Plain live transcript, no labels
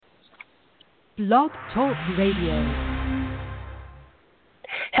Blog Talk Radio.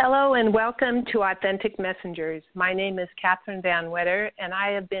 Hello and welcome to Authentic Messengers. My name is Catherine Van Wetter, and I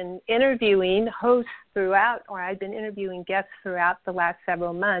have been interviewing guests throughout the last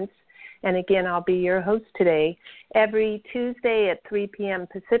several months. And again, I'll be your host today. Every Tuesday at 3 p.m.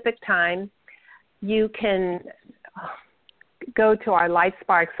 Pacific time, you can go to our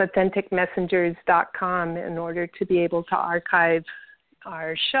LifeSparks, AuthenticMessengers.com, in order to be able to archive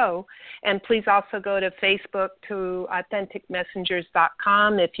our show. And please also go to Facebook to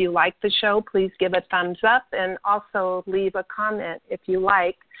AuthenticMessengers.com. If you like the show, please give a thumbs up and also leave a comment if you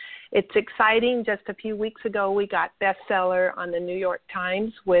like. It's exciting. Just a few weeks ago, we got bestseller on the New York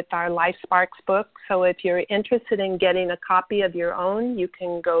Times with our LifeSparks book. So if you're interested in getting a copy of your own, you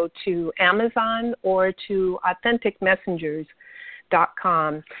can go to Amazon or to AuthenticMessengers.com.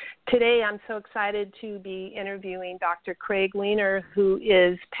 Today, I'm so excited to be interviewing Dr. Craig Weiner, who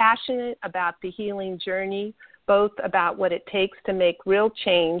is passionate about the healing journey, both about what it takes to make real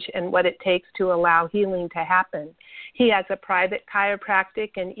change and what it takes to allow healing to happen. He has a private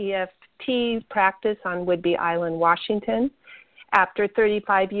chiropractic and EFT practice on Whidbey Island, Washington. After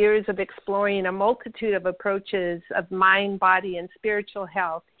 35 years of exploring a multitude of approaches of mind, body, and spiritual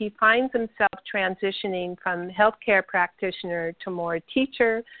health, he finds himself transitioning from healthcare practitioner to more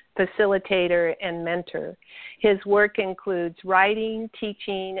teacher, facilitator, and mentor. His work includes writing,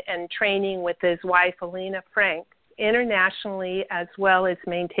 teaching, and training with his wife, Alina Frank, internationally, as well as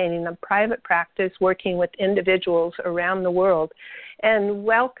maintaining a private practice working with individuals around the world. And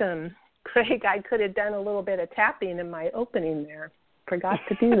welcome, Craig. I could have done a little bit of tapping in my opening there. Forgot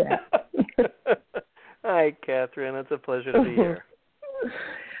to do that. Hi, Catherine. It's a pleasure to be here.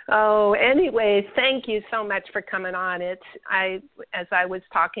 Oh, anyway, thank you so much for coming on. As I was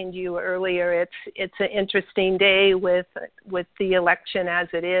talking to you earlier, it's an interesting day with the election as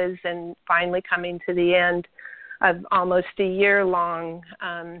it is, and finally coming to the end of almost a year-long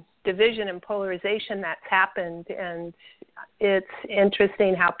division and polarization that's happened. And it's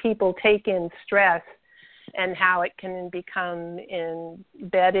interesting how people take in stress and how it can become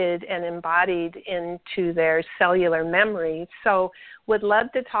embedded and embodied into their cellular memory. So would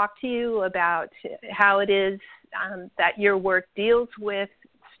love to talk to you about how it is that your work deals with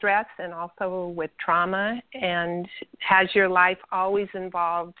stress and also with trauma, and has your life always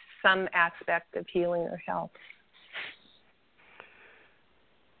involved some aspect of healing or health?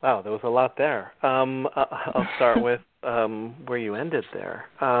 Wow, there was a lot there. I'll start with where you ended there.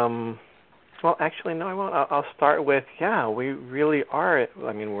 Well, actually, no, I won't. I'll start with, we really are.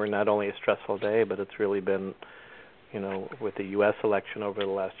 I mean, we're not only a stressful day, but it's really been, with the U.S. election over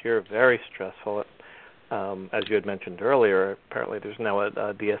the last year, very stressful. As you had mentioned earlier, apparently there's now a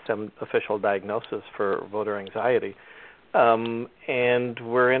DSM official diagnosis for voter anxiety. And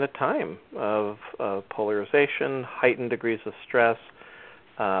we're in a time of polarization, heightened degrees of stress.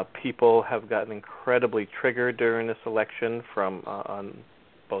 People have gotten incredibly triggered during this election from on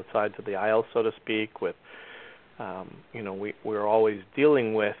both sides of the aisle, so to speak, with, we're always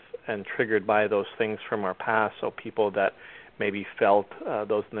dealing with and triggered by those things from our past. So people that maybe felt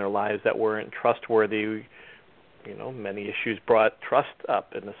those in their lives that weren't trustworthy, many issues brought trust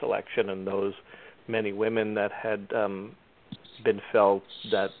up in this election, and those many women that had been felt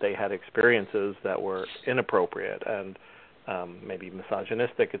that they had experiences that were inappropriate and maybe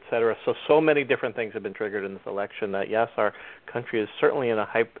misogynistic, et cetera. So many different things have been triggered in this election that, yes, our country is certainly in a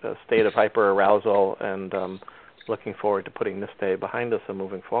state of hyper-arousal, and looking forward to putting this day behind us and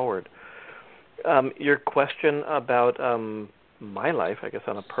moving forward. Your question about my life, I guess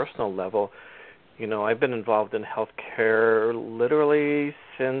on a personal level, I've been involved in healthcare literally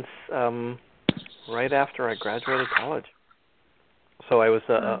since right after I graduated college. So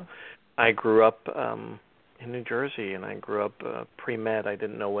I grew up in New Jersey, and I grew up pre-med. I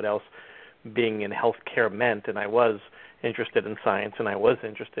didn't know what else being in healthcare meant, and I was interested in science, and I was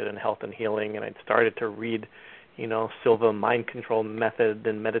interested in health and healing, and I'd started to read, Silva mind control method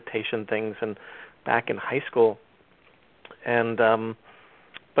and meditation things, and back in high school. And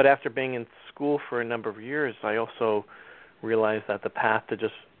but after being in school for a number of years, I also realized that the path to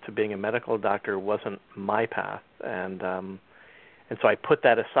being a medical doctor wasn't my path, and so I put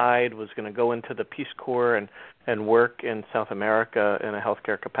that aside, was going to go into the Peace Corps and work in South America in a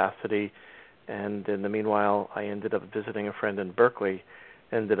healthcare capacity. And in the meanwhile, I ended up visiting a friend in Berkeley,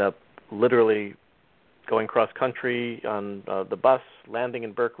 ended up literally going cross-country on the bus, landing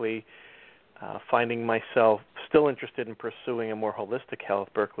in Berkeley, finding myself still interested in pursuing a more holistic health,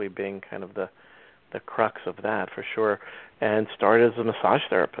 Berkeley being kind of the crux of that for sure, and started as a massage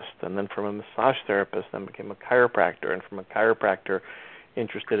therapist, and then from a massage therapist then became a chiropractor, and from a chiropractor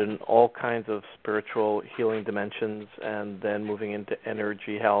interested in all kinds of spiritual healing dimensions, and then moving into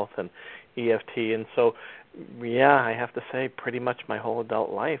energy health and EFT. And so, yeah, I have to say pretty much my whole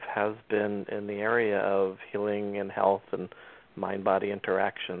adult life has been in the area of healing and health and mind-body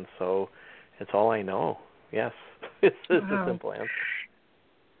interaction. So it's all I know. Yes, it's a simple answer.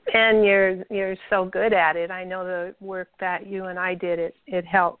 And you're so good at it. I know the work that you and I did, it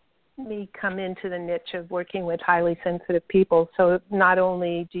helped me come into the niche of working with highly sensitive people. So not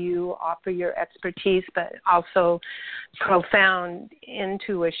only do you offer your expertise, but also profound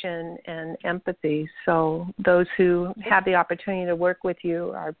intuition and empathy. So those who have the opportunity to work with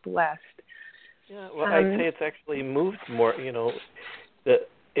you are blessed. Yeah, well, I'd say it's actually moved more,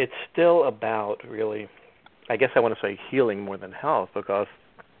 it's still about really, I guess I want to say healing more than health, because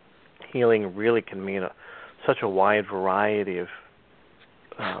healing really can mean such a wide variety of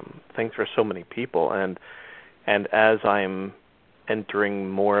things for so many people, and as I'm entering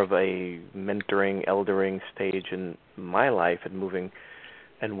more of a mentoring, eldering stage in my life, and moving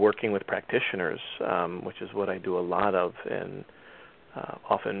and working with practitioners, which is what I do a lot of, and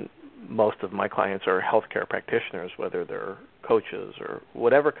often most of my clients are healthcare practitioners, whether they're coaches or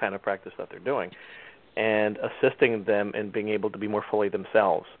whatever kind of practice that they're doing, and assisting them in being able to be more fully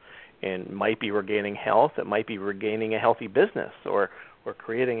themselves. And might be regaining health, it might be regaining a healthy business, or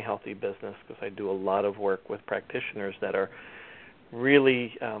creating a healthy business, because I do a lot of work with practitioners that are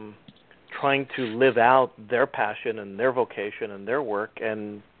really trying to live out their passion and their vocation and their work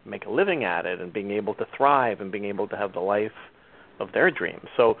and make a living at it, and being able to thrive and being able to have the life of their dreams.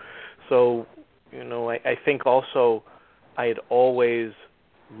 So I think also I had always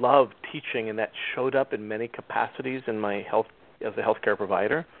loved teaching, and that showed up in many capacities in my health as a healthcare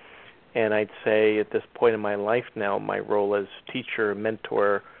provider. And I'd say at this point in my life now, my role as teacher,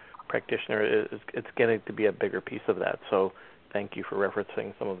 mentor, practitioner, it's getting to be a bigger piece of that. So thank you for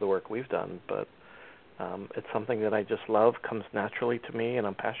referencing some of the work we've done. But it's something that I just love, comes naturally to me, and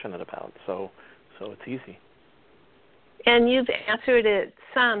I'm passionate about. So it's easy. And you've answered it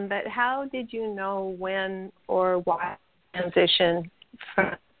some, but how did you know when or why transition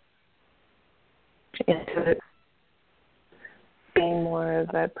from into being more of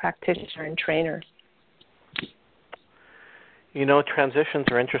a practitioner and trainer? Transitions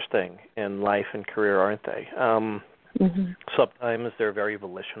are interesting in life and career, aren't they? Sometimes they're very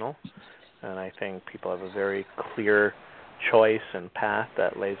volitional, and I think people have a very clear choice and path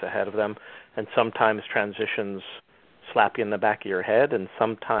that lays ahead of them. And sometimes transitions slap you in the back of your head, and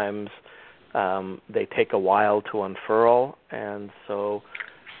sometimes they take a while to unfurl. And so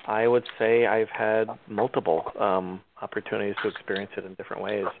I would say I've had multiple opportunities to experience it in different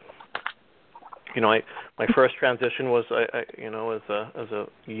ways. My first transition was, as a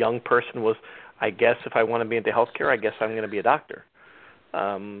young person, was, I guess if I want to be into healthcare, I guess I'm going to be a doctor.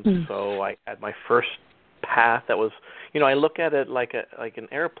 So I had my first path that was, I look at it like an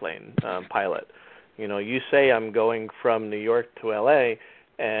airplane pilot. You say I'm going from New York to L.A.,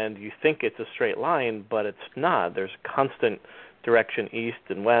 and you think it's a straight line, but it's not. There's constant direction east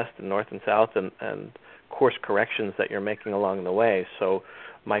and west and north and south, and course corrections that you're making along the way. So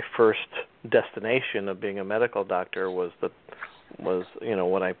my first destination of being a medical doctor was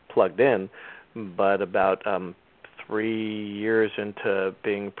what I plugged in. But about 3 years into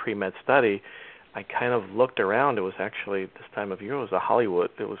being pre-med study, I kind of looked around. It was actually this time of year. It was a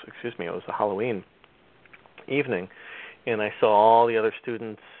Halloween evening, and I saw all the other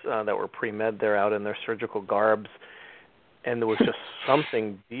students that were pre-med there out in their surgical garbs, and there was just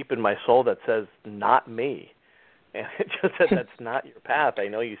something deep in my soul that says, not me. And it just said, that's not your path. I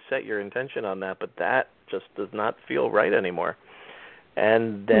know you set your intention on that, but that just does not feel right anymore.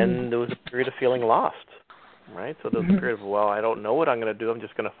 And then there was a period of feeling lost, right? So there was a period of, well, I don't know what I'm going to do. I'm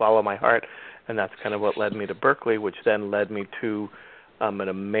just going to follow my heart. And that's kind of what led me to Berkeley, which then led me to an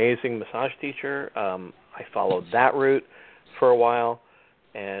amazing massage teacher. I followed that route for a while,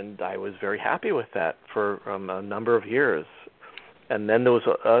 and I was very happy with that for a number of years. And then there was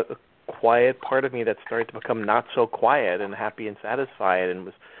a quiet part of me that started to become not so quiet and happy and satisfied, and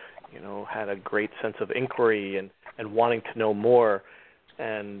was, had a great sense of inquiry and wanting to know more.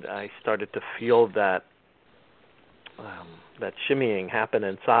 And I started to feel that shimmying happen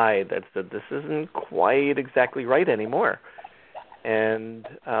inside that said, this isn't quite exactly right anymore. And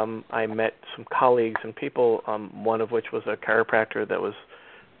I met some colleagues and people, one of which was a chiropractor that was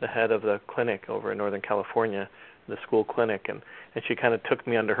the head of the clinic over in Northern California, the school clinic, and she kind of took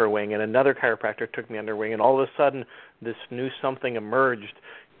me under her wing, and another chiropractor took me under her wing, and all of a sudden this new something emerged.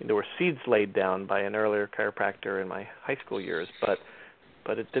 There were seeds laid down by an earlier chiropractor in my high school years, but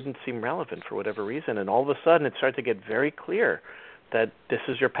it didn't seem relevant for whatever reason, and all of a sudden it started to get very clear that this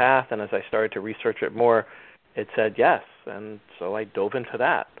is your path. And as I started to research it more, it said yes. And so I dove into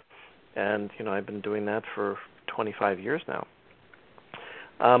that. And, I've been doing that for 25 years now.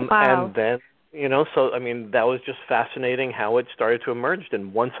 Wow. And then, that was just fascinating how it started to emerge.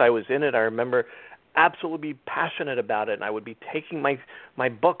 And once I was in it, I remember absolutely passionate about it. And I would be taking my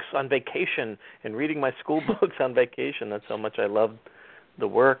books on vacation and reading my school books on vacation. That's how much I loved the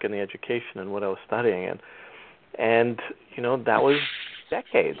work and the education and what I was studying. And that was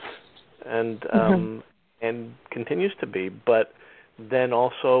decades. And and continues to be. But then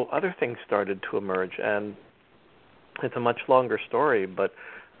also other things started to emerge, and it's a much longer story, but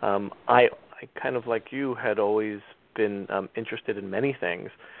I kind of like you had always been interested in many things,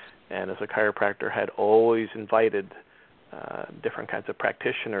 and as a chiropractor had always invited different kinds of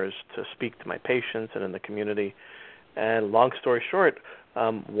practitioners to speak to my patients and in the community. And long story short,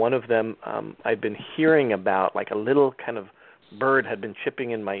 one of them I'd been hearing about, like a little kind of bird had been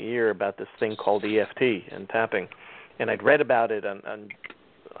chipping in my ear about this thing called EFT and tapping. And I'd read about it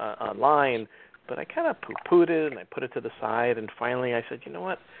online, but I kind of poo-pooed it and I put it to the side. And finally I said, you know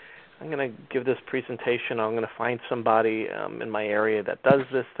what? I'm going to give this presentation. I'm going to find somebody in my area that does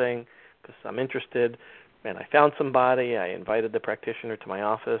this thing because I'm interested. And I found somebody. I invited the practitioner to my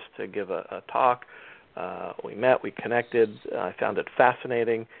office to give a talk. We met. We connected. I found it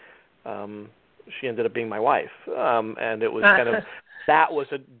fascinating. She ended up being my wife. And it was kind of, that was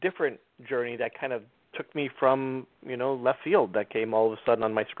a different journey that kind of took me from, left field that came all of a sudden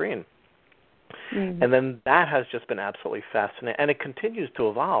on my screen. Mm-hmm. And then that has just been absolutely fascinating. And it continues to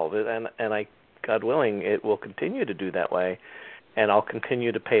evolve. And I, God willing, it will continue to do that way. And I'll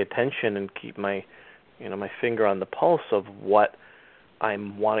continue to pay attention and keep my, my finger on the pulse of what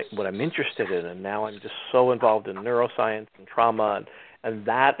I'm interested in. And now I'm just so involved in neuroscience and trauma, and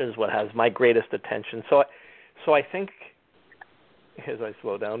that is what has my greatest attention. So I think, as I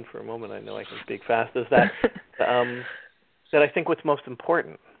slow down for a moment, I know I can speak fast, is that that I think what's most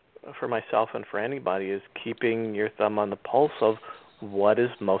important for myself and for anybody is keeping your thumb on the pulse of what is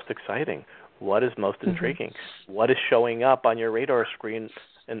most exciting, what is most intriguing, what is showing up on your radar screen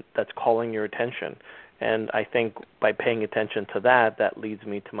and that's calling your attention. And I think by paying attention to that, that leads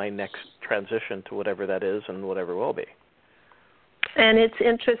me to my next transition to whatever that is and whatever will be. And it's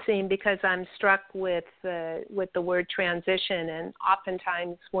interesting because I'm struck with the word transition, and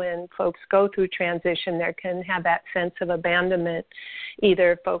oftentimes when folks go through transition, there can have that sense of abandonment,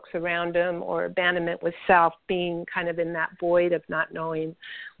 either folks around them or abandonment with self, being kind of in that void of not knowing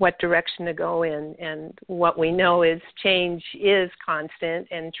what direction to go in. And what we know is change is constant,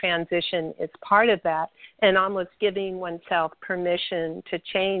 and transition is part of that, and almost giving oneself permission to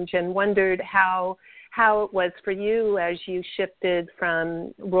change. And wondered how it was for you as you shifted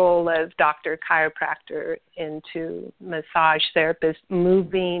from role of doctor, chiropractor into massage therapist,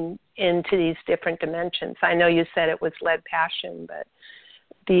 moving into these different dimensions. I know you said it was lead passion, but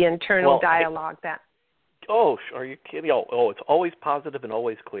the internal dialogue that... Oh, are you kidding? Oh, it's always positive and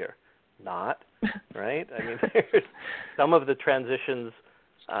always clear. Not, right? I mean, some of the transitions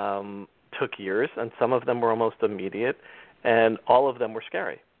took years, and some of them were almost immediate, and all of them were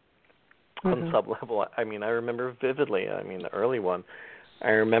scary. On some level, I mean, I remember vividly. I mean, the early one. I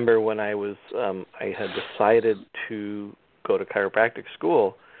remember when I was, I had decided to go to chiropractic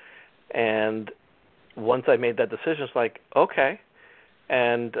school, and once I made that decision, it's like, okay.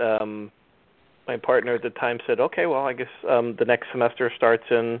 And my partner at the time said, okay, well, I guess the next semester starts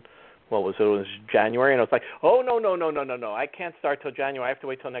in, what was it? It was January, and I was like, oh no, I can't start till January. I have to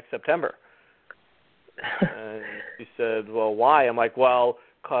wait till next September. And she said, well, why? I'm like, well,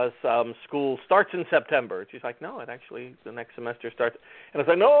 because school starts in September. She's like, no, the next semester starts. And I was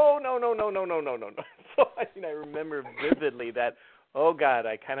like, no. So I remember vividly that, oh, God,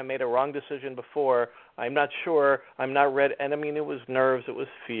 I kind of made a wrong decision before. I'm not sure. I'm not ready. And, I mean, it was nerves. It was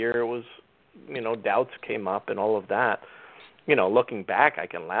fear. It was, doubts came up and all of that. Looking back, I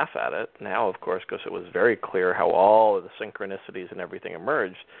can laugh at it now, of course, because it was very clear how all of the synchronicities and everything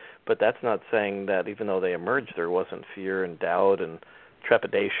emerged. But that's not saying that even though they emerged, there wasn't fear and doubt and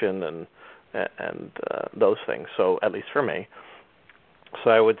trepidation and those things. So at least for me. So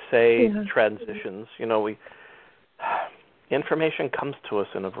I would say transitions. Information comes to us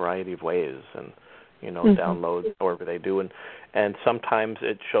in a variety of ways, and downloads however they do, and sometimes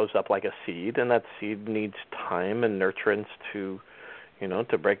it shows up like a seed, and that seed needs time and nurturance to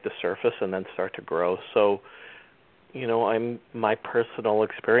break the surface and then start to grow. So my personal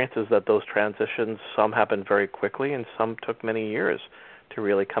experience is that those transitions, some happened very quickly and some took many years to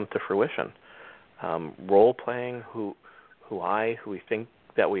really come to fruition. Role playing, who we think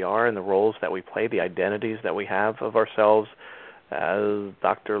that we are, and the roles that we play, the identities that we have of ourselves, as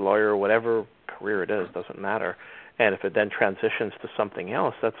doctor, lawyer, whatever career it is, doesn't matter. And if it then transitions to something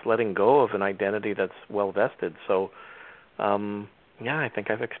else, that's letting go of an identity that's well vested. So, I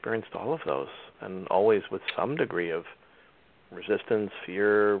think I've experienced all of those, and always with some degree of resistance,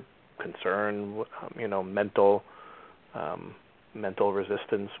 fear, concern, mental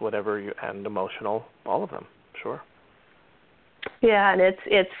resistance, whatever, and emotional, all of them, sure. Yeah, and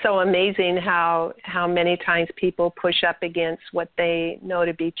it's so amazing how many times people push up against what they know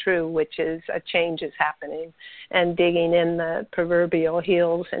to be true, which is a change is happening, and digging in the proverbial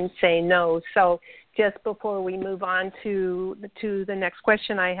heels and saying no. So just before we move on to the next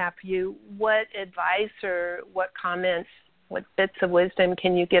question I have for you, what advice or what comments, what bits of wisdom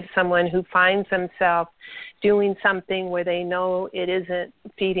can you give someone who finds themselves doing something where they know it isn't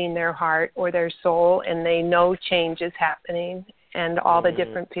feeding their heart or their soul, and they know change is happening, and all the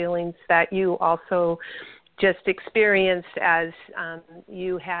different feelings that you also just experienced as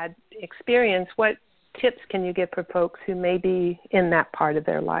you had experienced? What tips can you give for folks who may be in that part of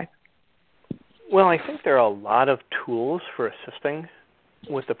their life? Well, I think there are a lot of tools for assisting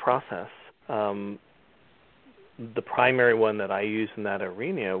with the process. The primary one that I use in that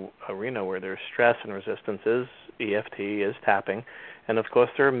arena where there's stress and resistance is EFT, is tapping, and of course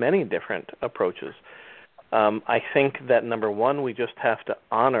there are many different approaches. I think that number one, we just have to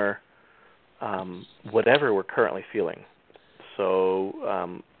honor whatever we're currently feeling.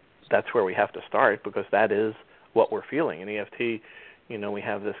 So that's where we have to start, because that is what we're feeling. In EFT, we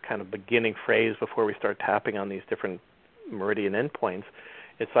have this kind of beginning phrase before we start tapping on these different meridian endpoints.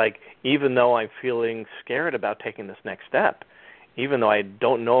 It's like, even though I'm feeling scared about taking this next step, even though I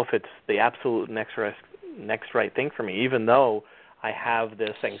don't know if it's the absolute next right thing for me, even though I have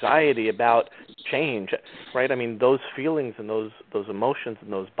this anxiety about change, right? I mean, those feelings and those emotions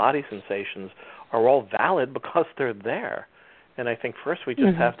and those body sensations are all valid because they're there. And I think first we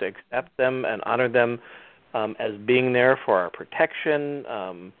just have to accept them and honor them as being there for our protection.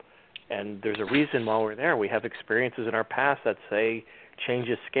 And there's a reason while we're there. We have experiences in our past that say change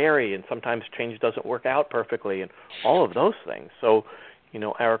is scary, and sometimes change doesn't work out perfectly, and all of those things. So,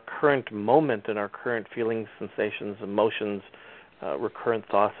 our current moment and our current feelings, sensations, emotions, recurrent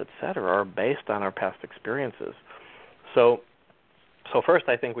thoughts, etc., are based on our past experiences. So first,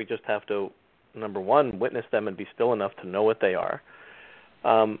 I think we just have to, number one, witness them and be still enough to know what they are.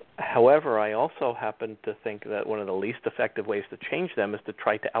 However, I also happen to think that one of the least effective ways to change them is to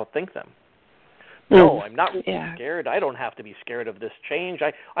try to outthink them. No, I'm not really scared. I don't have to be scared of this change.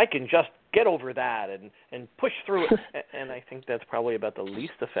 I can just get over that and push through it. And I think that's probably about the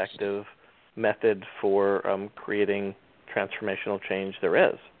least effective method for creating transformational change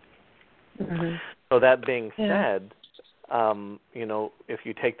there is. So that being said, if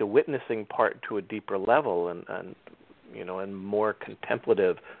you take the witnessing part to a deeper level and more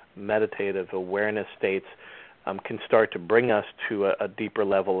contemplative, meditative awareness states can start to bring us to a deeper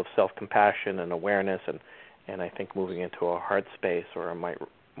level of self-compassion and awareness, and I think moving into a heart space or a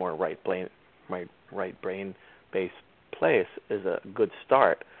more right brain-based place is a good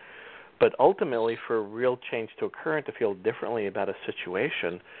start. But ultimately, for real change to occur and to feel differently about a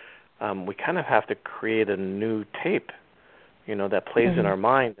situation, we kind of have to create a new tape, that plays in our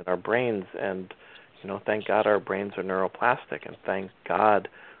mind and our brains. And, thank God our brains are neuroplastic, and thank God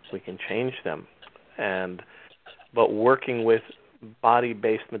we can change them. But working with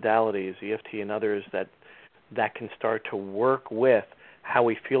body-based modalities, EFT and others, that can start to work with how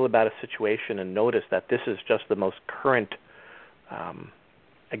we feel about a situation and notice that this is just the most current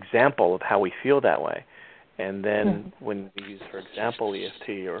example of how we feel that way. And then when we use, for example,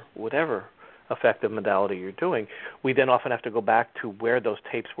 EFT or whatever effective modality you're doing, we then often have to go back to where those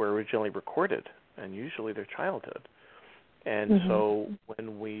tapes were originally recorded, and usually their childhood. And so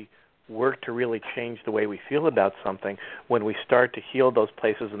when we work to really change the way we feel about something, when we start to heal those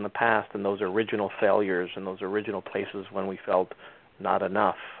places in the past and those original failures and those original places when we felt not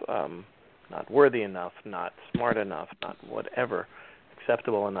enough, not worthy enough, not smart enough, not whatever,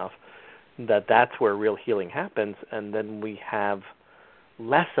 acceptable enough, that's where real healing happens, and then we have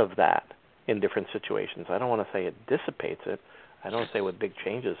less of that in different situations. I don't want to say it dissipates it. I don't say with big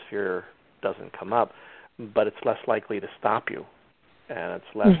changes fear doesn't come up, but it's less likely to stop you, and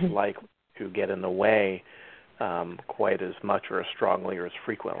it's less likely to get in the way quite as much or as strongly or as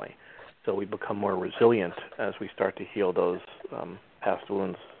frequently. So we become more resilient as we start to heal those past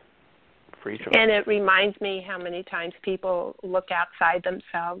wounds for each of us. And it reminds me how many times people look outside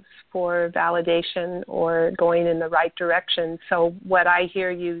themselves for validation or going in the right direction. So what I hear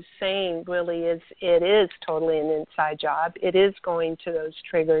you saying really is it is totally an inside job. It is going to those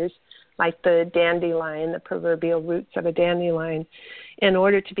triggers, like the dandelion, the proverbial roots of a dandelion, in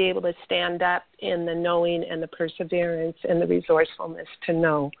order to be able to stand up in the knowing and the perseverance and the resourcefulness to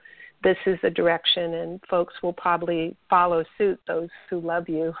know this is the direction, and folks will probably follow suit. Those who love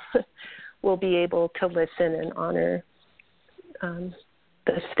you will be able to listen and honor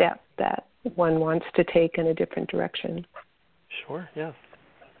the step that one wants to take in a different direction. Sure, yes.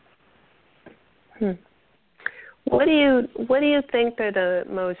 What do you think are the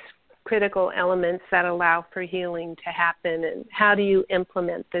most critical elements that allow for healing to happen, and how do you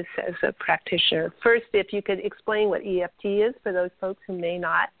implement this as a practitioner? First, if you could explain what EFT is for those folks who may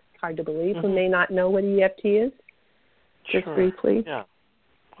not, hard to believe, who may not know what EFT is, just briefly. Yeah.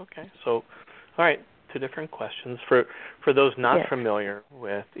 Okay. So, all right, two different questions. For those not familiar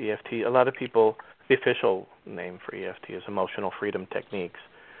with EFT, a lot of people, the official name for EFT is Emotional Freedom Techniques.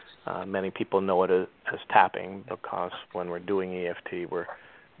 Many people know it as tapping, because when we're doing EFT, we're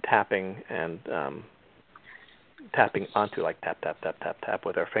tapping and tapping onto, like tap, tap, tap, tap, tap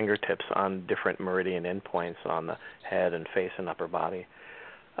with our fingertips on different meridian endpoints on the head and face and upper body.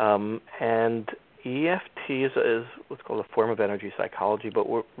 And EFT is what's called a form of energy psychology, but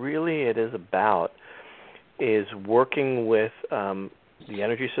what really it is about is working with the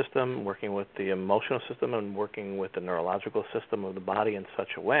energy system, working with the emotional system, and working with the neurological system of the body in such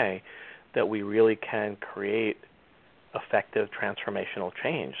a way that we really can create effective transformational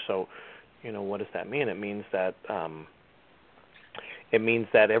change. So, what does that mean? It means that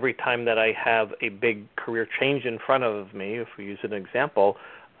every time that I have a big career change in front of me, if we use an example,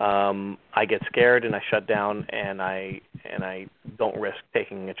 I get scared and I shut down and I don't risk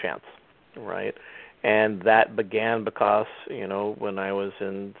taking a chance, right? And that began because, when I was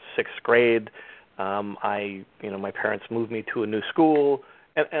in sixth grade, my parents moved me to a new school,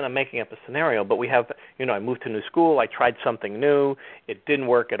 and I'm making up a scenario, but we have, I moved to a new school, I tried something new, it didn't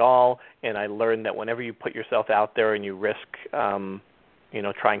work at all, and I learned that whenever you put yourself out there and you risk,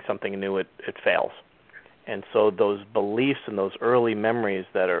 trying something new, it fails. And so those beliefs and those early memories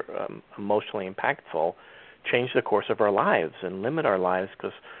that are emotionally impactful change the course of our lives and limit our lives,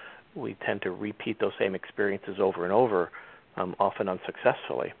 because we tend to repeat those same experiences over and over, often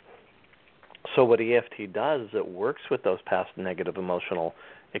unsuccessfully. So what EFT does is it works with those past negative emotional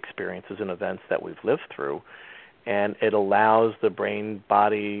experiences and events that we've lived through, and it allows the brain,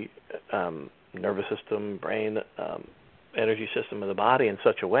 body, nervous system, brain, energy system of the body in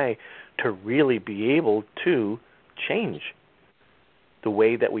such a way to really be able to change the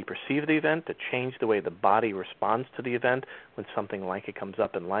way that we perceive the event, to change the way the body responds to the event when something like it comes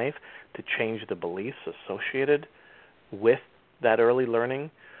up in life, to change the beliefs associated with that early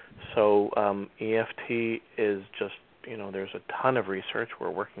learning. So EFT is just, there's a ton of research. We're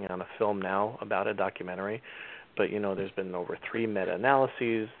working on a film now about a documentary, but, there's been over 3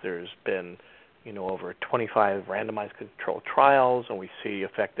 meta-analyses. There's been, over 25 randomized controlled trials, and we see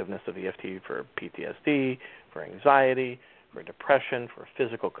effectiveness of EFT for PTSD, for anxiety, for depression, for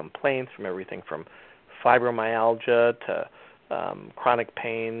physical complaints, from everything from fibromyalgia to chronic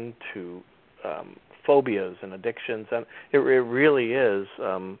pain to phobias and addictions. And it really is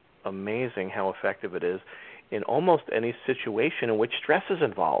amazing how effective it is in almost any situation in which stress is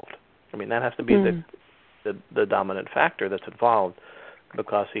involved. I mean, that has to be the dominant factor that's involved,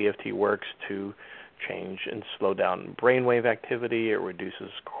 because EFT works to change and slow down brainwave activity. It reduces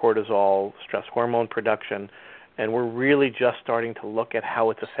cortisol, stress hormone production, and we're really just starting to look at how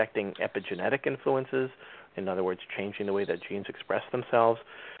it's affecting epigenetic influences, in other words, changing the way that genes express themselves.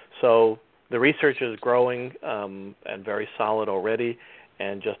 So the research is growing and very solid already,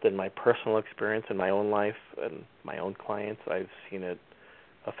 and just in my personal experience in my own life and my own clients, I've seen it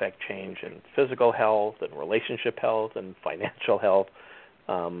affect change in physical health and relationship health and financial health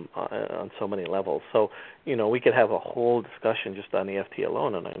on so many levels. So, we could have a whole discussion just on EFT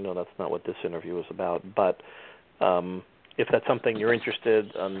alone, and I know that's not what this interview is about, but if that's something you're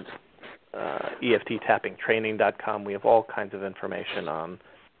interested in, EFTtappingtraining.com, we have all kinds of information on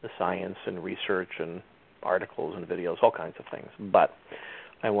the science and research and articles and videos, all kinds of things. But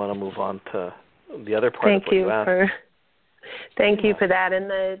I want to move on to the other part of what you asked. Thank you for that.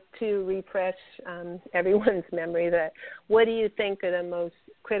 And to refresh everyone's memory, what do you think are the most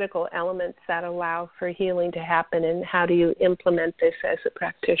critical elements that allow for healing to happen, and how do you implement this as a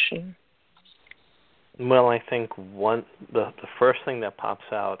practitioner? Well, I think the first thing that pops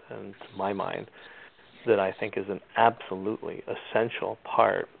out into my mind that I think is an absolutely essential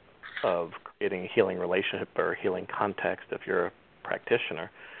part of creating a healing relationship or a healing context, if you're a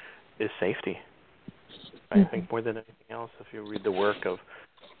practitioner, is safety. I think more than anything else, if you read the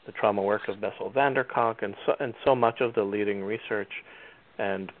trauma work of Bessel van der Kolk and so much of the leading research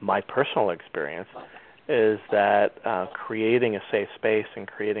and my personal experience is that creating a safe space and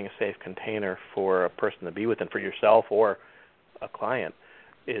creating a safe container for a person to be with and for yourself or a client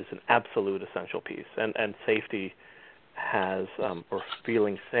is an absolute essential piece. And safety has, or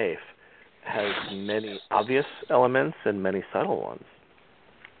feeling safe, has many obvious elements and many subtle ones.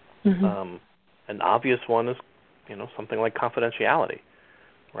 Mm-hmm. An obvious one is, something like confidentiality,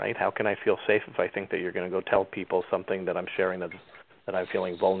 right? How can I feel safe if I think that you're going to go tell people something that I'm sharing that I'm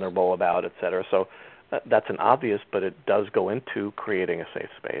feeling vulnerable about, et cetera? So that's an obvious, but it does go into creating a safe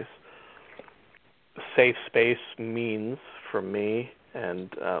space. Safe space means, for me and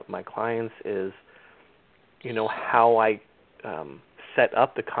my clients, is, how I set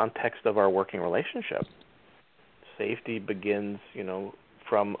up the context of our working relationship. Safety begins,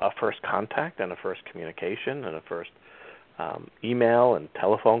 from a first contact and a first communication and a first email and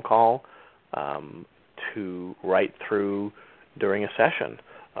telephone call to right through during a session,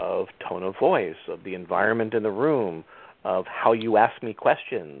 of tone of voice, of the environment in the room, of how you ask me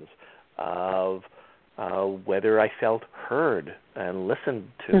questions, of whether I felt heard and listened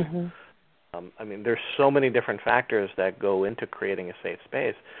to. Mm-hmm. There's so many different factors that go into creating a safe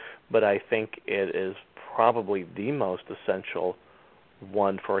space, but I think it is probably the most essential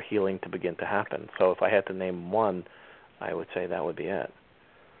one for healing to begin to happen. So if I had to name one, I would say that would be it.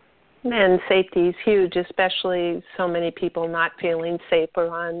 And safety is huge, especially so many people not feeling safe or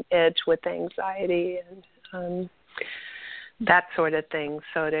on edge with anxiety and that sort of thing.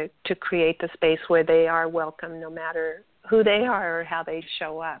 So to create the space where they are welcome no matter who they are or how they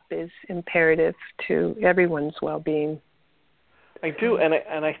show up is imperative to everyone's well-being. I do, and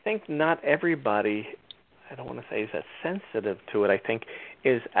I think not everybody, I don't want to say is as sensitive to it, I think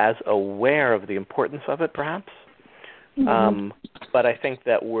is as aware of the importance of it, perhaps. Mm-hmm. But I think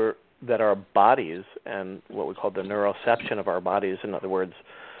that our bodies and what we call the neuroception of our bodies, in other words,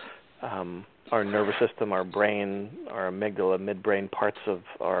 our nervous system, our brain, our amygdala, midbrain parts of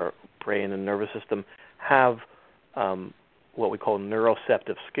our brain and nervous system have what we call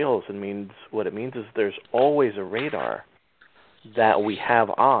neuroceptive skills. What it means is there's always a radar that we have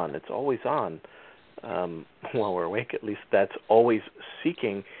on. It's always on while we're awake, at least. That's always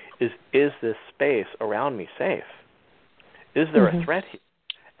seeking is this space around me safe? Is there a threat here?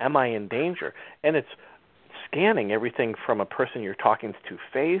 Am I in danger? And it's scanning everything from a person you're talking to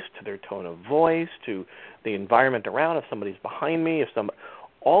face, to their tone of voice, to the environment around, if somebody's behind me,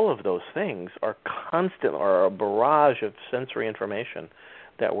 all of those things are constant, or a barrage of sensory information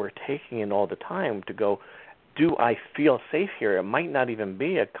that we're taking in all the time to go, do I feel safe here? It might not even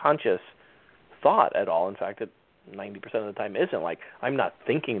be a conscious thought at all. In fact, it 90% of the time isn't. Like, I'm not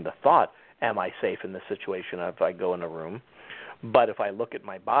thinking the thought, am I safe in this situation if I go in a room? But if I look at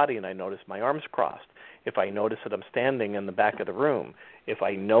my body and I notice my arms crossed, if I notice that I'm standing in the back of the room, if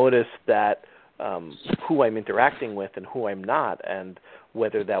I notice that who I'm interacting with and who I'm not, and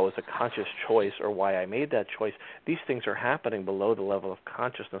whether that was a conscious choice or why I made that choice, these things are happening below the level of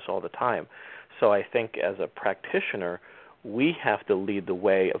consciousness all the time. So I think as a practitioner, we have to lead the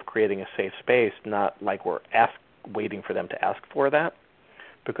way of creating a safe space, not like we're waiting for them to ask for that,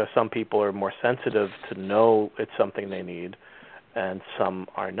 because some people are more sensitive to know it's something they need, and some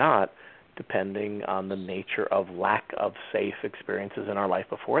are not, depending on the nature of lack of safe experiences in our life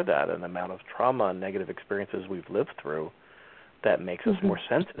before that and the amount of trauma and negative experiences we've lived through that makes us more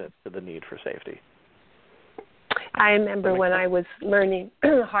sensitive to the need for safety. I remember when I was learning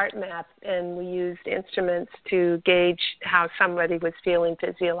heart math and we used instruments to gauge how somebody was feeling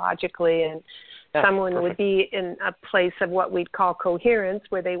physiologically, and someone would be in a place of what we'd call coherence,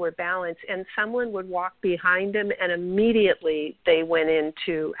 where they were balanced, and someone would walk behind them and immediately they went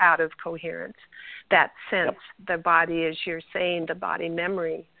into out of coherence. That sense, the body, as you're saying, the body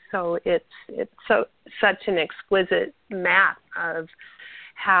memory. So it's such an exquisite map of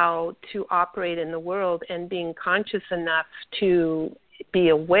how to operate in the world, and being conscious enough to be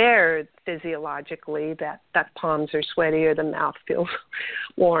aware physiologically that palms are sweaty or the mouth feels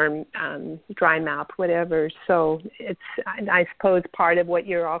warm, dry mouth, whatever. So I suppose part of what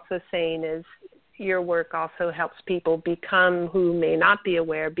you're also saying is your work also helps people become, who may not be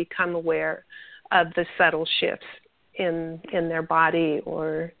aware, become aware of the subtle shifts in their body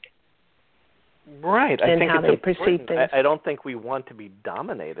or right. in I think how it's they important. perceive things. I don't think we want to be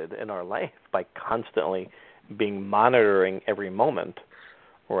dominated in our life by constantly being monitoring every moment.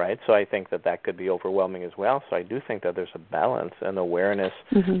 Right, so I think that could be overwhelming as well. So I do think that there's a balance and awareness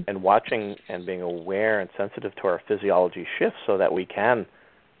and watching and being aware and sensitive to our physiology shifts so that we can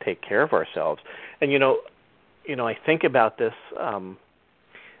take care of ourselves. And, I think about this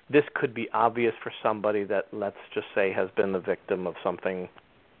this could be obvious for somebody that, let's just say, has been the victim of something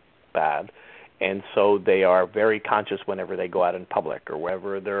bad, and so they are very conscious whenever they go out in public or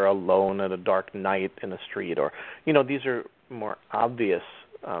wherever they're alone at a dark night in a street, or these are more obvious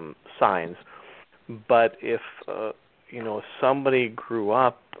signs. But if somebody grew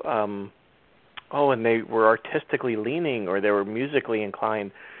up and they were artistically leaning or they were musically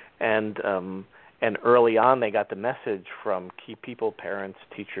inclined, and early on they got the message from key people, parents,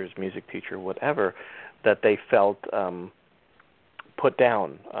 teachers, music teacher, whatever, that they felt put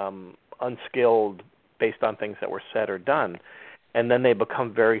down, unskilled based on things that were said or done. And then they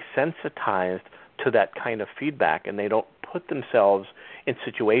become very sensitized to that kind of feedback, and they don't put themselves in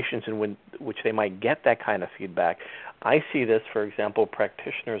situations in which they might get that kind of feedback. I see this, for example,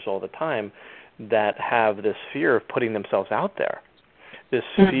 practitioners all the time that have this fear of putting themselves out there, this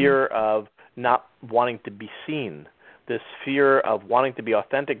fear of not wanting to be seen, this fear of wanting to be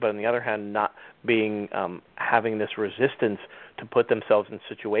authentic, but on the other hand, not being having this resistance to put themselves in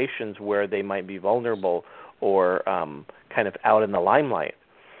situations where they might be vulnerable or kind of out in the limelight.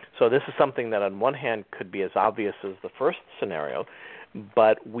 So this is something that on one hand could be as obvious as the first scenario,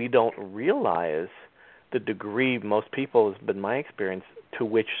 but we don't realize the degree, most people, has been my experience, to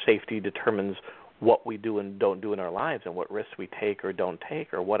which safety determines what we do and don't do in our lives, and what risks we take or don't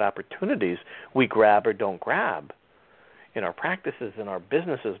take, or what opportunities we grab or don't grab in our practices, in our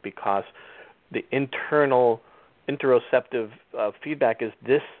businesses, because the interoceptive feedback is,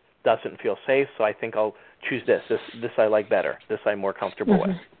 this doesn't feel safe, so I think I'll choose this. This I like better. This I'm more comfortable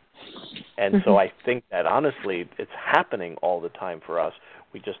with. And so I think that, honestly, it's happening all the time for us.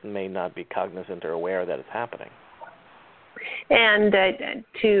 We just may not be cognizant or aware that it's happening. And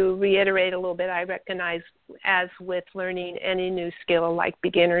to reiterate a little bit, I recognize, as with learning any new skill like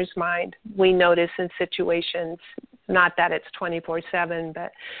beginner's mind, we notice in situations, not that it's 24/7,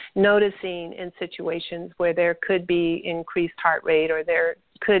 but noticing in situations where there could be increased heart rate or there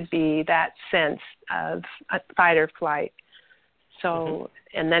could be that sense of fight or flight. So,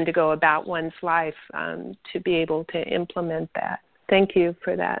 and then to go about one's life to be able to implement that. Thank you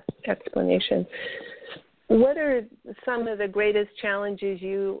for that explanation. What are some of the greatest challenges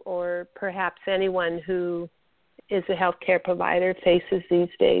you, or perhaps anyone who is a healthcare provider, faces these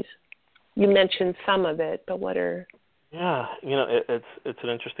days? You mentioned some of it, but what are... Yeah, it's an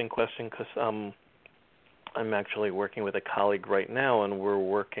interesting question, because I'm actually working with a colleague right now, and we're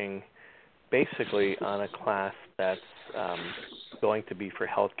working basically on a class that's going to be for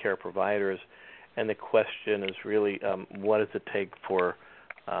healthcare providers, and the question is really, what does it take for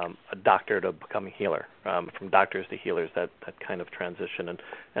a doctor to become a healer, from doctors to healers, that kind of transition, and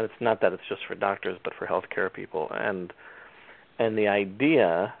it's not that it's just for doctors, but for healthcare people, and the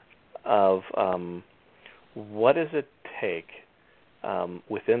idea of what does it take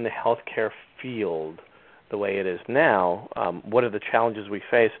within the healthcare field, the way it is now, what are the challenges we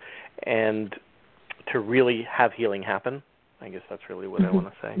face, and to really have healing happen. I guess that's really what I want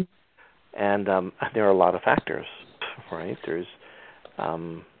to say. And there are a lot of factors, right? There's,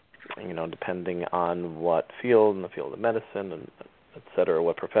 depending on what field, in the field of medicine, and et cetera,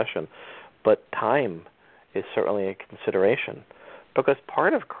 what profession. But time is certainly a consideration, because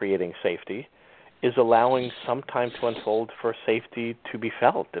part of creating safety is allowing some time to unfold for safety to be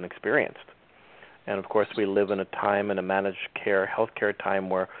felt and experienced. And, of course, we live in a time, in a managed care, healthcare time,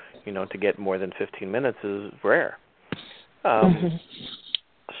 where, to get more than 15 minutes is rare.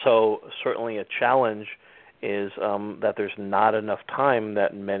 So certainly a challenge is that there's not enough time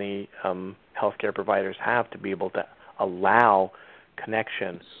that many healthcare providers have to be able to allow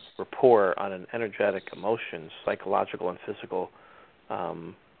connection, rapport on an energetic, emotions, psychological, and physical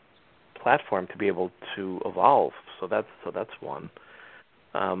platform to be able to evolve. So that's one.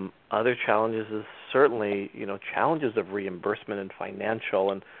 Other challenges is certainly, challenges of reimbursement and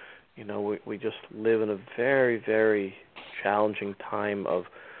financial, and we just live in a very, very challenging time of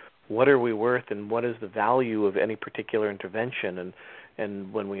what are we worth and what is the value of any particular intervention,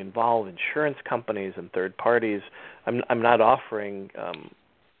 and when we involve insurance companies and third parties, I'm not offering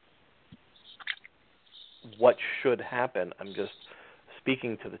what should happen. I'm just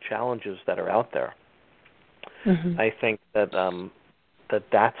speaking to the challenges that are out there. I think that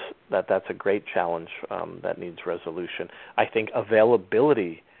that's a great challenge that needs resolution. I think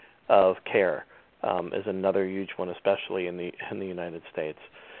availability of care is another huge one, especially in the United States.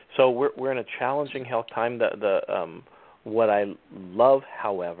 So we're in a challenging health time. What I love,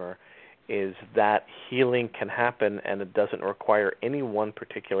 however, is that healing can happen, and it doesn't require any one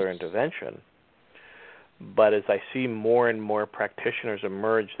particular intervention. But as I see more and more practitioners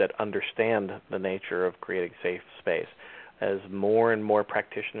emerge that understand the nature of creating safe space, as more and more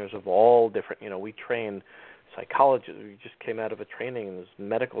practitioners of all different, we train psychologists. We just came out of a training, there's a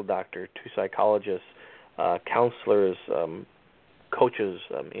medical doctor, 2 psychologists, counselors, coaches,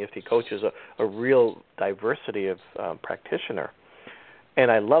 EFT coaches, a real diversity of practitioner. And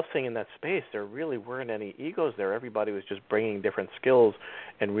I love seeing in that space there really weren't any egos there. Everybody was just bringing different skills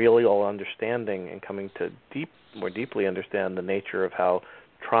and really all understanding and coming to more deeply understand the nature of how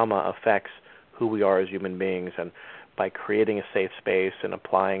trauma affects who we are as human beings. And by creating a safe space and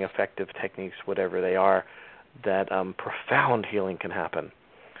applying effective techniques, whatever they are, that profound healing can happen.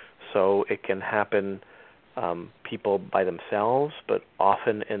 So it can happen people by themselves, but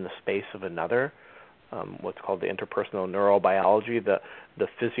often in the space of another. What's called the interpersonal neurobiology, the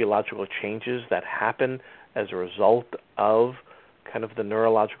physiological changes that happen as a result of kind of the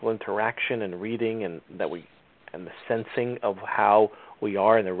neurological interaction and reading and the sensing of how we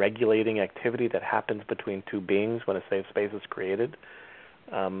are and the regulating activity that happens between 2 beings when a safe space is created.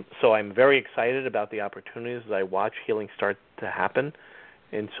 So I'm very excited about the opportunities as I watch healing start to happen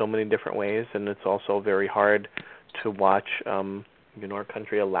in so many different ways, and it's also very hard to watch, in our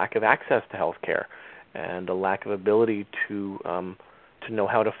country, a lack of access to health care and a lack of ability to know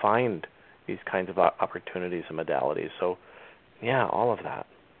how to find these kinds of opportunities and modalities. So, yeah, all of that.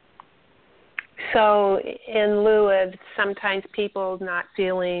 So in lieu of sometimes people not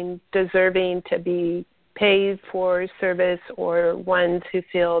feeling deserving to be paid for service, or ones who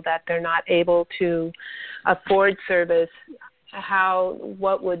feel that they're not able to afford service,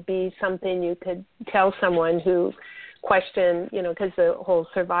 what would be something you could tell someone who question, because the whole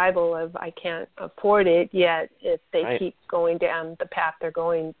survival of I can't afford it, yet if they keep going down the path they're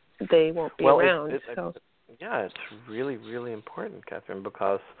going, they won't be around. It's really, really important, Catherine,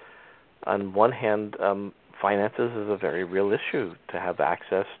 because on one hand, finances is a very real issue to have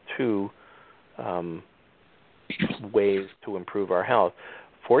access to ways to improve our health.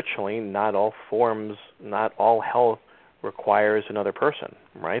 Fortunately, not all health requires another person,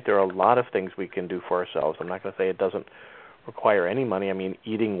 right? There are a lot of things we can do for ourselves. I'm not going to say it doesn't require any money. I mean,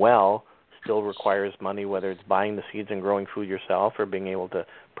 eating well still requires money, whether it's buying the seeds and growing food yourself or being able to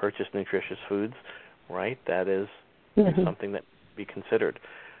purchase nutritious foods, right? That is something that be considered.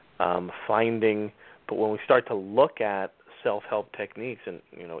 But when we start to look at self-help techniques, and,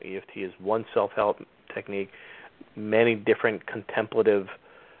 EFT is one self-help technique, many different contemplative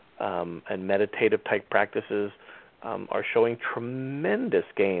and meditative type practices are showing tremendous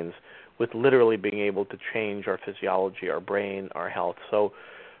gains with literally being able to change our physiology, our brain, our health. So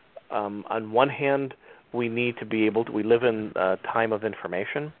on one hand, we need to be able to, we live in a time of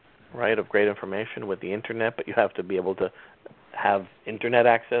information, right, of great information with the internet, but you have to be able to have internet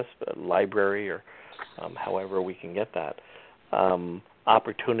access, a library, or however we can get that.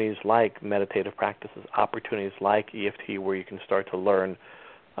 Opportunities like meditative practices, opportunities like EFT where you can start to learn,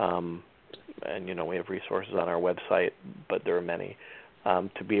 and we have resources on our website, but there are many,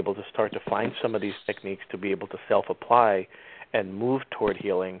 to be able to start to find some of these techniques to be able to self-apply and move toward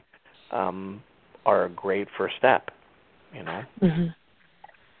healing are a great first step,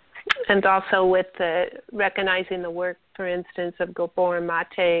 And also with recognizing the work, for instance, of Gabor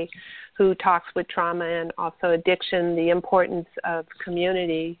Mate, who talks with trauma and also addiction, the importance of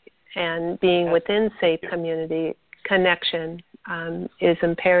community and being within safe community connection is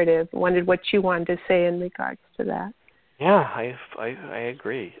imperative. I wondered what you wanted to say in regards to that. Yeah, I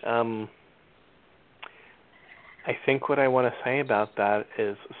agree. I think what I want to say about that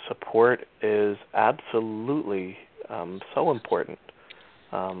is support is absolutely so important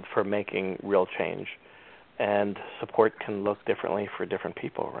for making real change. And support can look differently for different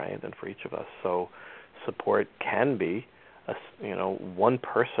people, right, than for each of us. So support can be, one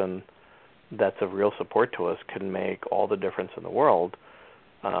person that's of real support to us can make all the difference in the world.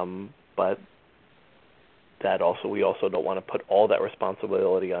 But that also, we also don't want to put all that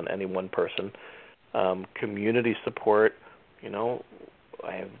responsibility on any one person. Community support,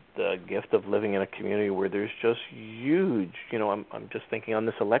 I have the gift of living in a community where there's just huge, I'm just thinking on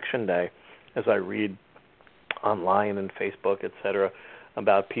this election day as I read online and Facebook, et cetera,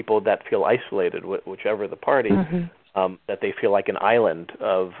 about people that feel isolated, whichever the party, that they feel like an island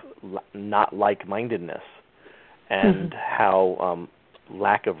of not like-mindedness, and how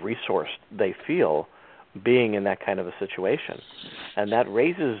lack of resource they feel being in that kind of a situation. And that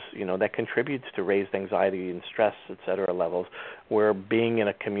raises, that contributes to raised anxiety and stress, et cetera, levels, where being in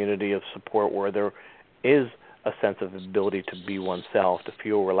a community of support where there is a sense of ability to be oneself, to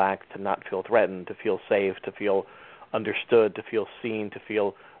feel relaxed, to not feel threatened, to feel safe, to feel understood, to feel seen, to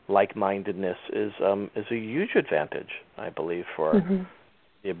feel like-mindedness is a huge advantage, I believe, for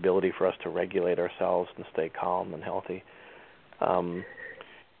the ability for us to regulate ourselves and stay calm and healthy.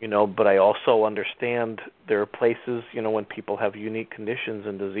 But I also understand there are places, when people have unique conditions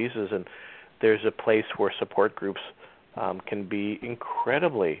and diseases, and there's a place where support groups can be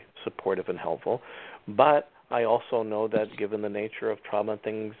incredibly supportive and helpful. But I also know that given the nature of trauma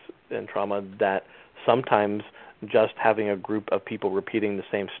that sometimes just having a group of people repeating the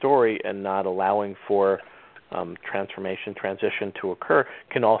same story and not allowing for transition to occur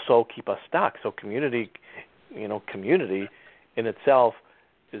can also keep us stuck. So community in itself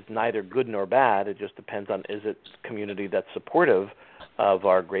is neither good nor bad. It just depends on, is it community that's supportive of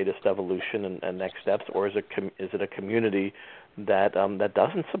our greatest evolution and next steps, or is it a community that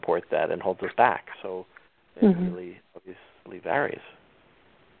doesn't support that and holds us back? So it really obviously varies.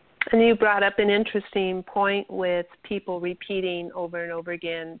 And you brought up an interesting point with people repeating over and over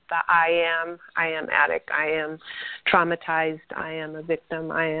again the I am addict, I am traumatized, I am a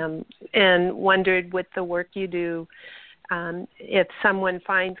victim, and wondered with the work you do, if someone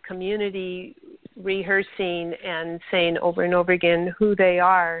finds community rehearsing and saying over and over again who they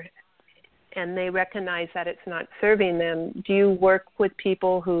are, and they recognize that it's not serving them, do you work with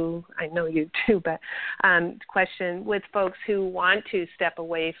people who, I know you do, but question, with folks who want to step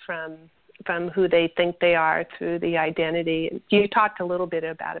away from who they think they are through the identity? You talked a little bit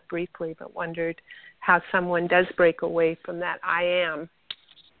about it briefly, but wondered how someone does break away from that I am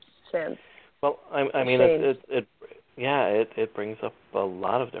sense. Well, I mean, it brings up a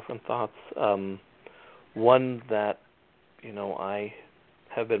lot of different thoughts. One that, I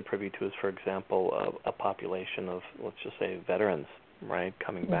have been privy to is, for example, a population of, let's just say, veterans, right,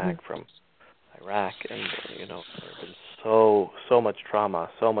 coming back from Iraq, and there's been so much trauma,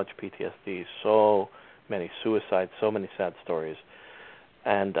 so much PTSD, so many suicides, so many sad stories.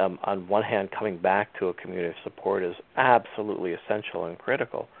 And on one hand, coming back to a community of support is absolutely essential and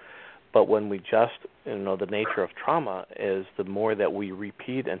critical. But when we just, the nature of trauma is the more that we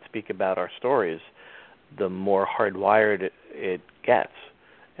repeat and speak about our stories, the more hardwired it gets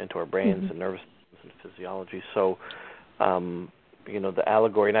into our brains and nervous systems and physiology. So, the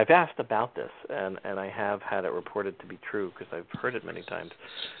allegory, and I've asked about this, and I have had it reported to be true because I've heard it many times,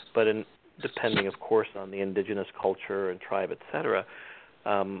 but depending, of course, on the indigenous culture and tribe, etc.,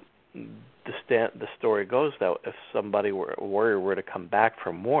 the story goes that if a warrior were to come back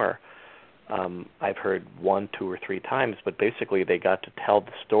from war, I've heard 1, 2, or 3 times, but basically they got to tell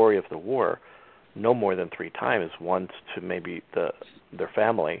the story of the war no more than 3 times, once to maybe their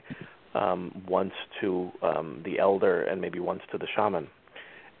family, once to the elder, and maybe once to the shaman.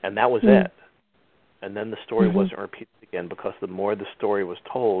 And that was it. And then the story wasn't repeated again, because the more the story was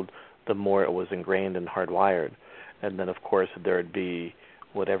told, the more it was ingrained and hardwired. And then, of course, there would be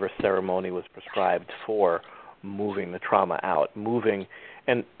whatever ceremony was prescribed for moving the trauma out,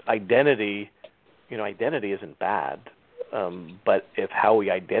 and identity isn't bad, but if how we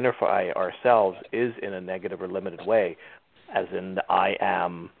identify ourselves is in a negative or limited way, as in the I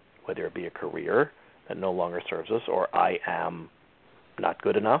am, whether it be a career that no longer serves us, or I am not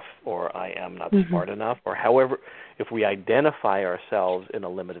good enough, or I am not smart enough, or however, if we identify ourselves in a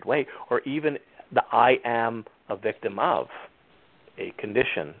limited way, or even the I am a victim of a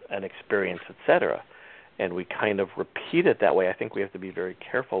condition, an experience, etc., and we kind of repeat it that way, I think we have to be very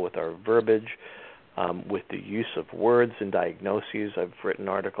careful with our verbiage, with the use of words and diagnoses. I've written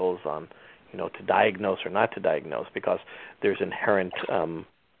articles on, to diagnose or not to diagnose, because there's inherent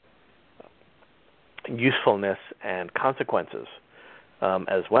usefulness and consequences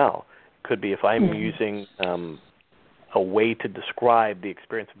as well. Could be if I'm using a way to describe the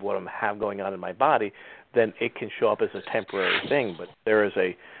experience of what I have going on in my body, then it can show up as a temporary thing, but there is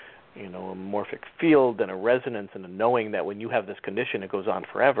a morphic field and a resonance and a knowing that when you have this condition, it goes on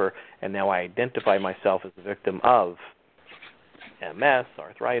forever, and now I identify myself as a victim of MS,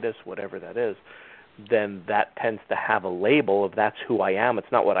 arthritis, whatever that is, then that tends to have a label of that's who I am.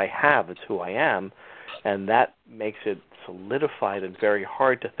 It's not what I have, it's who I am, and that makes it solidified and very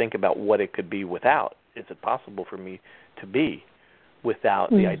hard to think about what it could be without. Is it possible for me to be without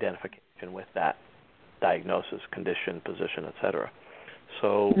the identification with that diagnosis, condition, position, etc.?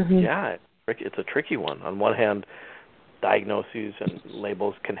 So, it's a tricky one. On one hand, diagnoses and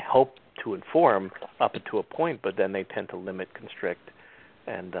labels can help to inform up to a point, but then they tend to limit, constrict,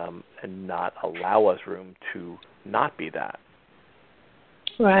 and not allow us room to not be that.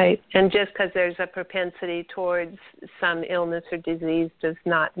 Right. And just because there's a propensity towards some illness or disease does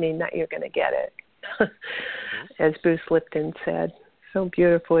not mean that you're going to get it, as Bruce Lipton said so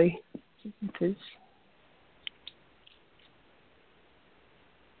beautifully.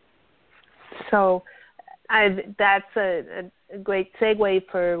 So that's a great segue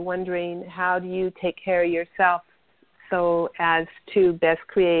for wondering, how do you take care of yourself so as to best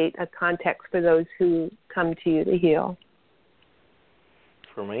create a context for those who come to you to heal?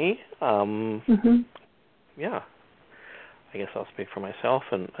 For me, yeah, I guess I'll speak for myself,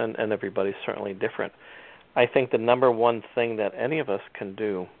 and everybody's certainly different. I think the number one thing that any of us can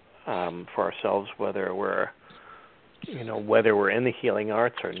do for ourselves, whether we're in the healing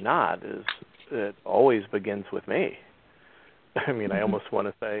arts or not, is it always begins with me. I mean, I almost want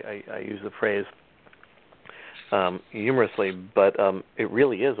to say, I use the phrase humorously, but it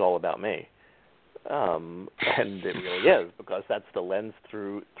really is all about me. And it really is, because that's the lens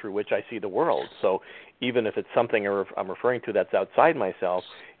through which I see the world. So even if it's something I'm referring to that's outside myself,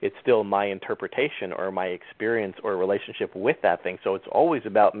 it's still my interpretation or my experience or relationship with that thing. So it's always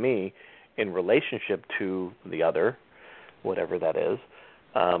about me in relationship to the other, whatever that is.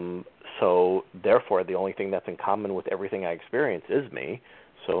 So therefore, the only thing that's in common with everything I experience is me.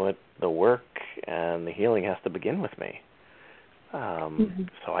 So the work and the healing has to begin with me.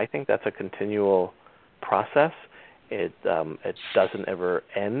 So I think that's a continual process. It doesn't ever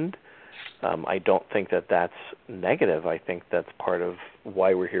end. I don't think that that's negative. I think that's part of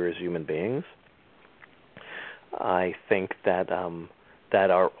why we're here as human beings. I think that that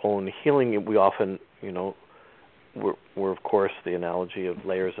our own healing, we often, we're of course the analogy of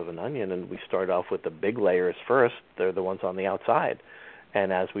layers of an onion, and we start off with the big layers first. They're the ones on the outside.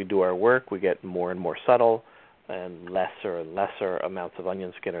 And as we do our work, we get more and more subtle, and lesser amounts of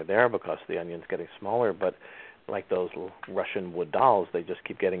onion skin are there because the onion's getting smaller. But like those little Russian wood dolls, they just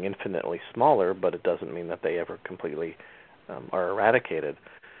keep getting infinitely smaller, but it doesn't mean that they ever completely are eradicated.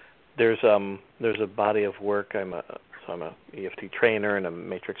 There's a body of work. I'm a EFT trainer and a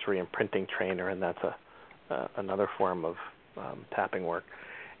matrix re-imprinting trainer, and that's another form of tapping work.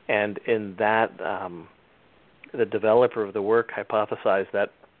 And in that, the developer of the work hypothesized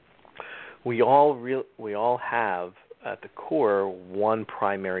that we all have at the core one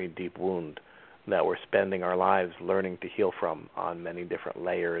primary deep wound that we're spending our lives learning to heal from on many different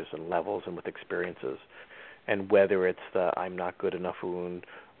layers and levels and with experiences. And whether it's the I'm not good enough wound,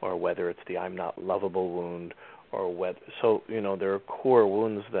 or whether it's the I'm not lovable wound, or there are core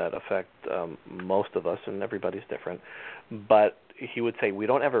wounds that affect most of us, and everybody's different. But he would say we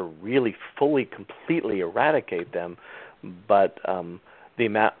don't ever really fully, completely eradicate them, but the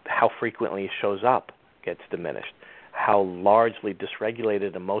amount, how frequently it shows up gets diminished. How largely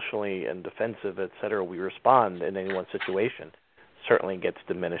dysregulated emotionally and defensive, et cetera, we respond in any one situation certainly gets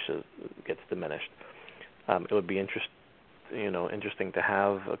diminished. It would be interesting to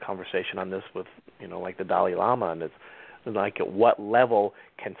have a conversation on this with, like the Dalai Lama, and it's like at what level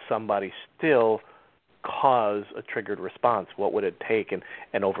can somebody still cause a triggered response? What would it take?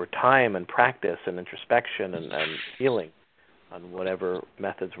 And over time and practice and introspection and healing on whatever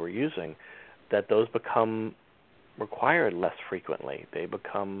methods we're using, that those become required less frequently. They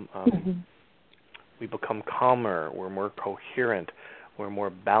become we become calmer, we're more coherent, we're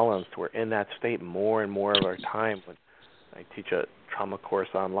more balanced, we're in that state more and more of our time. When I teach a trauma course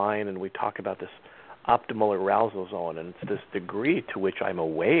online, and we talk about this optimal arousal zone, and it's this degree to which I'm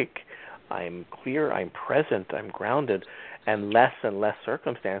awake, I'm clear, I'm present, I'm grounded, and less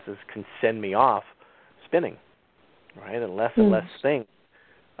circumstances can send me off spinning, right? And less things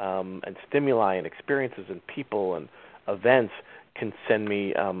and stimuli and experiences and people and events can send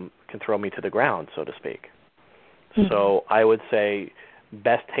me, can throw me to the ground, so to speak. So I would say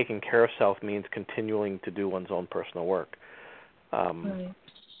best taking care of self means continuing to do one's own personal work. And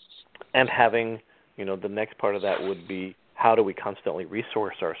having, the next part of that would be, how do we constantly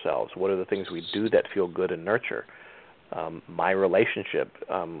resource ourselves? What are the things we do that feel good and nurture? My relationship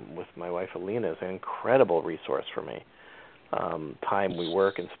with my wife Alina is an incredible resource for me. Time we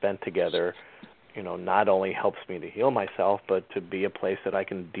work and spend together, not only helps me to heal myself, but to be a place that I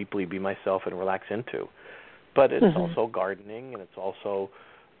can deeply be myself and relax into. But it's also gardening, and it's also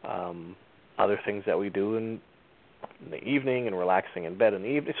other things that we do in the evening and relaxing in bed in the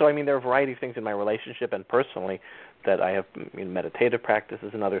evening. So, there are a variety of things in my relationship and personally that I have meditative practices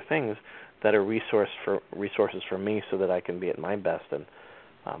and other things that are resources for me so that I can be at my best and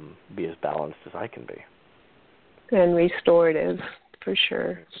be as balanced as I can be. And restorative, for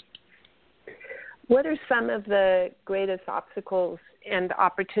sure. What are some of the greatest obstacles and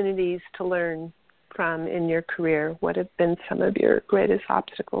opportunities to learn from in your career? What have been some of your greatest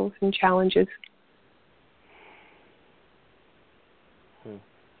obstacles and challenges?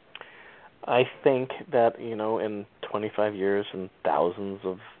 I think that, in 25 years and thousands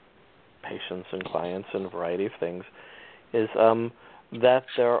of patients and clients and a variety of things, is that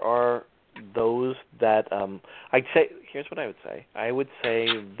there are those that I'd say, here's what I would say. I would say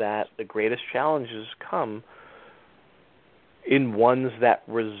that the greatest challenges come in ones that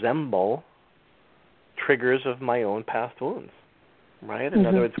resemble triggers of my own past wounds, right? In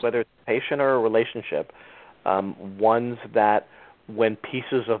other words, whether it's a patient or a relationship, ones that when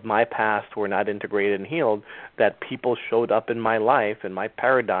pieces of my past were not integrated and healed, that people showed up in my life, in my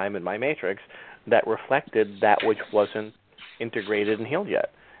paradigm, in my matrix, that reflected that which wasn't integrated and healed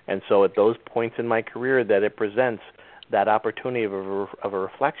yet. And so at those points in my career that it presents that opportunity of a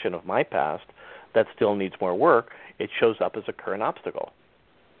reflection of my past that still needs more work, it shows up as a current obstacle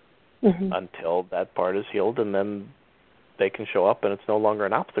until that part is healed, and then they can show up and it's no longer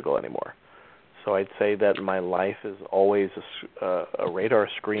an obstacle anymore. So I'd say that my life is always a radar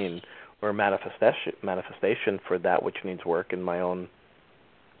screen or a manifestation for that which needs work in my own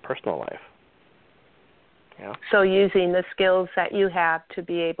personal life. Yeah. So using the skills that you have to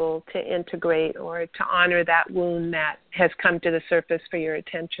be able to integrate or to honor that wound that has come to the surface for your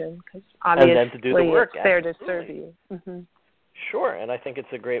attention, because obviously and then to do the work, it's there to serve you. Sure, and I think it's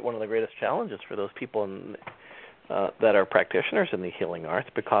one of the greatest challenges for those people that are practitioners in the healing arts,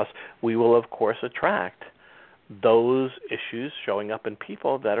 because we will, of course, attract those issues showing up in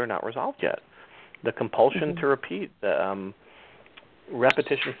people that are not resolved yet. The compulsion to repeat, the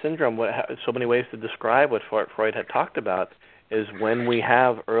repetition syndrome, so many ways to describe what Freud had talked about, is when we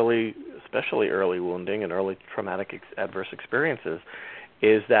have especially early wounding and early traumatic adverse experiences,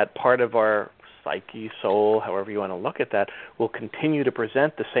 is that part of our psyche, soul, however you want to look at that, will continue to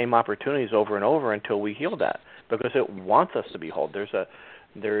present the same opportunities over and over until we heal that, because it wants us to be whole.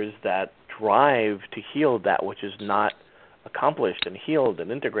 There's that drive to heal that which is not accomplished and healed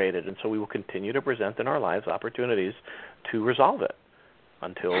and integrated, and so we will continue to present in our lives opportunities to resolve it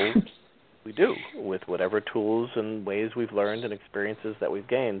until we do, with whatever tools and ways we've learned and experiences that we've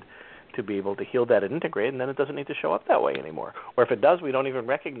gained to be able to heal that and integrate, and then it doesn't need to show up that way anymore. Or if it does, we don't even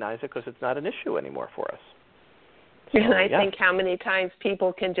recognize it because it's not an issue anymore for us. So, and I think how many times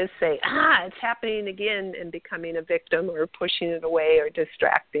people can just say, it's happening again, and becoming a victim or pushing it away or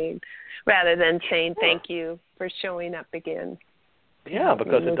distracting, rather than saying thank you for showing up again. Yeah,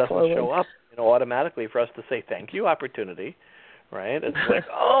 because it doesn't show up automatically for us to say thank you opportunity, right? It's like,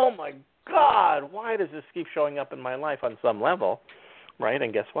 oh my God, why does this keep showing up in my life on some level, right?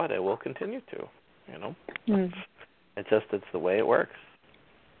 And guess what? It will continue to, It's the way it works.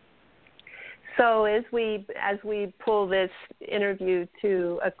 So as we pull this interview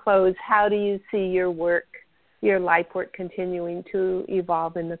to a close, how do you see your work, your life work, continuing to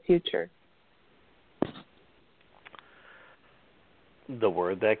evolve in the future? The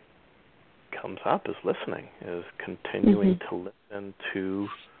word that comes up is listening, is continuing to listen to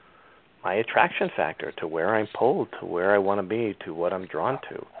my attraction factor, to where I'm pulled, to where I want to be, to what I'm drawn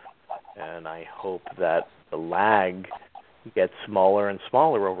to. And I hope that the lag gets smaller and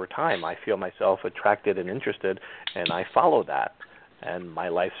smaller over time. I feel myself attracted and interested, and I follow that. And my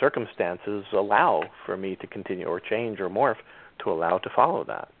life circumstances allow for me to continue or change or morph to allow to follow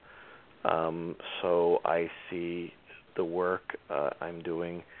that. So I see the work I'm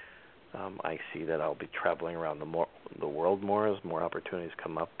doing. I see that I'll be traveling around the world more as more opportunities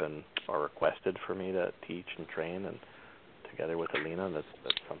come up and are requested for me to teach and train. And together with Alina, that's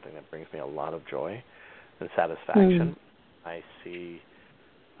something that brings me a lot of joy and satisfaction. I see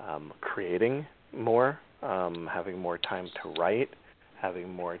creating more, having more time to write, having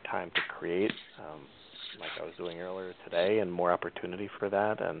more time to create, like I was doing earlier today, and more opportunity for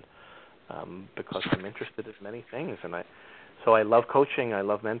that. And because I'm interested in many things, so I love coaching, I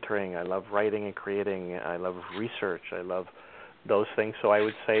love mentoring, I love writing and creating, I love research, I love those things. So I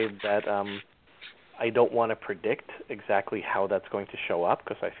would say that I don't want to predict exactly how that's going to show up,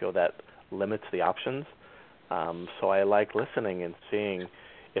 because I feel that limits the options. So I like listening and seeing.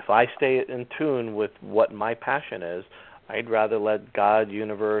 If I stay in tune with what my passion is, I'd rather let God,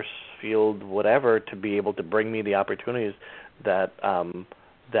 universe, field, whatever, to be able to bring me the opportunities that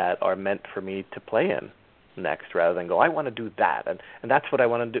are meant for me to play in next, rather than go, I want to do that. And that's what I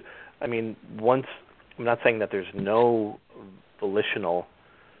want to do. I mean, I'm not saying that there's no volitional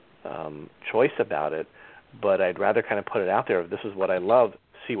choice about it, but I'd rather kind of put it out there. If this is what I love,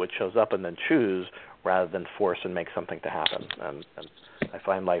 see what shows up, and then choose, rather than force and make something to happen. And I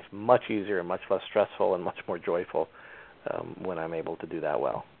find life much easier and much less stressful and much more joyful when I'm able to do that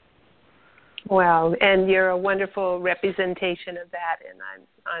well. Well, and you're a wonderful representation of that, and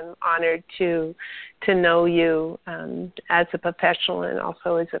I'm honored to know you as a professional and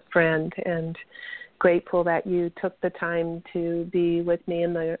also as a friend, and grateful that you took the time to be with me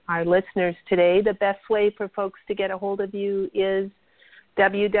and our listeners today. The best way for folks to get a hold of you is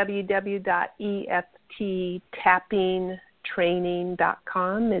www.efttapping.com.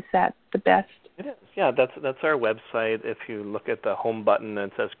 authenticmessengerstraining.com. Is that the best? It is. Yeah, that's our website. If you look at the home button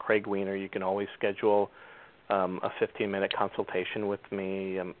and it says Craig Weiner, you can always schedule a 15-minute consultation with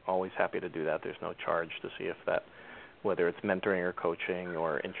me. I'm always happy to do that. There's no charge to see if that, whether it's mentoring or coaching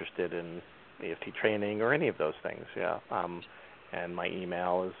or interested in EFT training or any of those things. Yeah. And my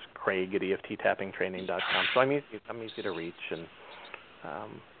email is craig@EFTtappingtraining.com. So I'm easy to reach and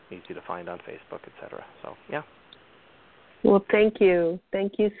easy to find on Facebook, etc. So yeah. Well, thank you.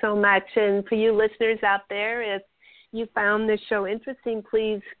 Thank you so much. And for you listeners out there, if you found this show interesting,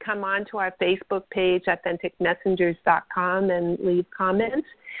 please come on to our Facebook page, authenticmessengers.com, and leave comments.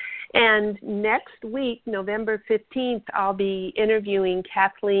 And next week, November 15th, I'll be interviewing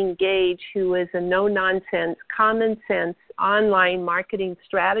Kathleen Gage, who is a no-nonsense, common-sense online marketing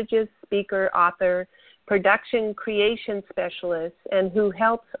strategist, speaker, author, production creation specialist, and who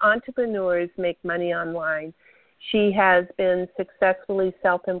helps entrepreneurs make money online. She has been successfully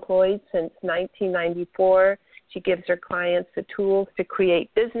self-employed since 1994. She gives her clients the tools to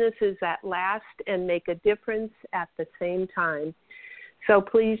create businesses that last and make a difference at the same time. So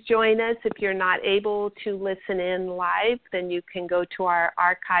please join us. If you're not able to listen in live, then you can go to our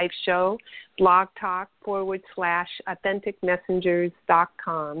archive show,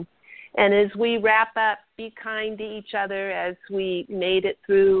 blogtalk/authenticmessengers.com. And as we wrap up, be kind to each other as we made it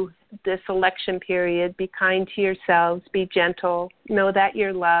through this election period. Be kind to yourselves. Be gentle. Know that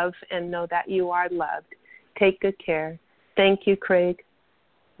you're loved and know that you are loved. Take good care. Thank you, Craig.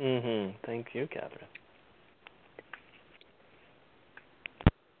 Thank you, Catherine.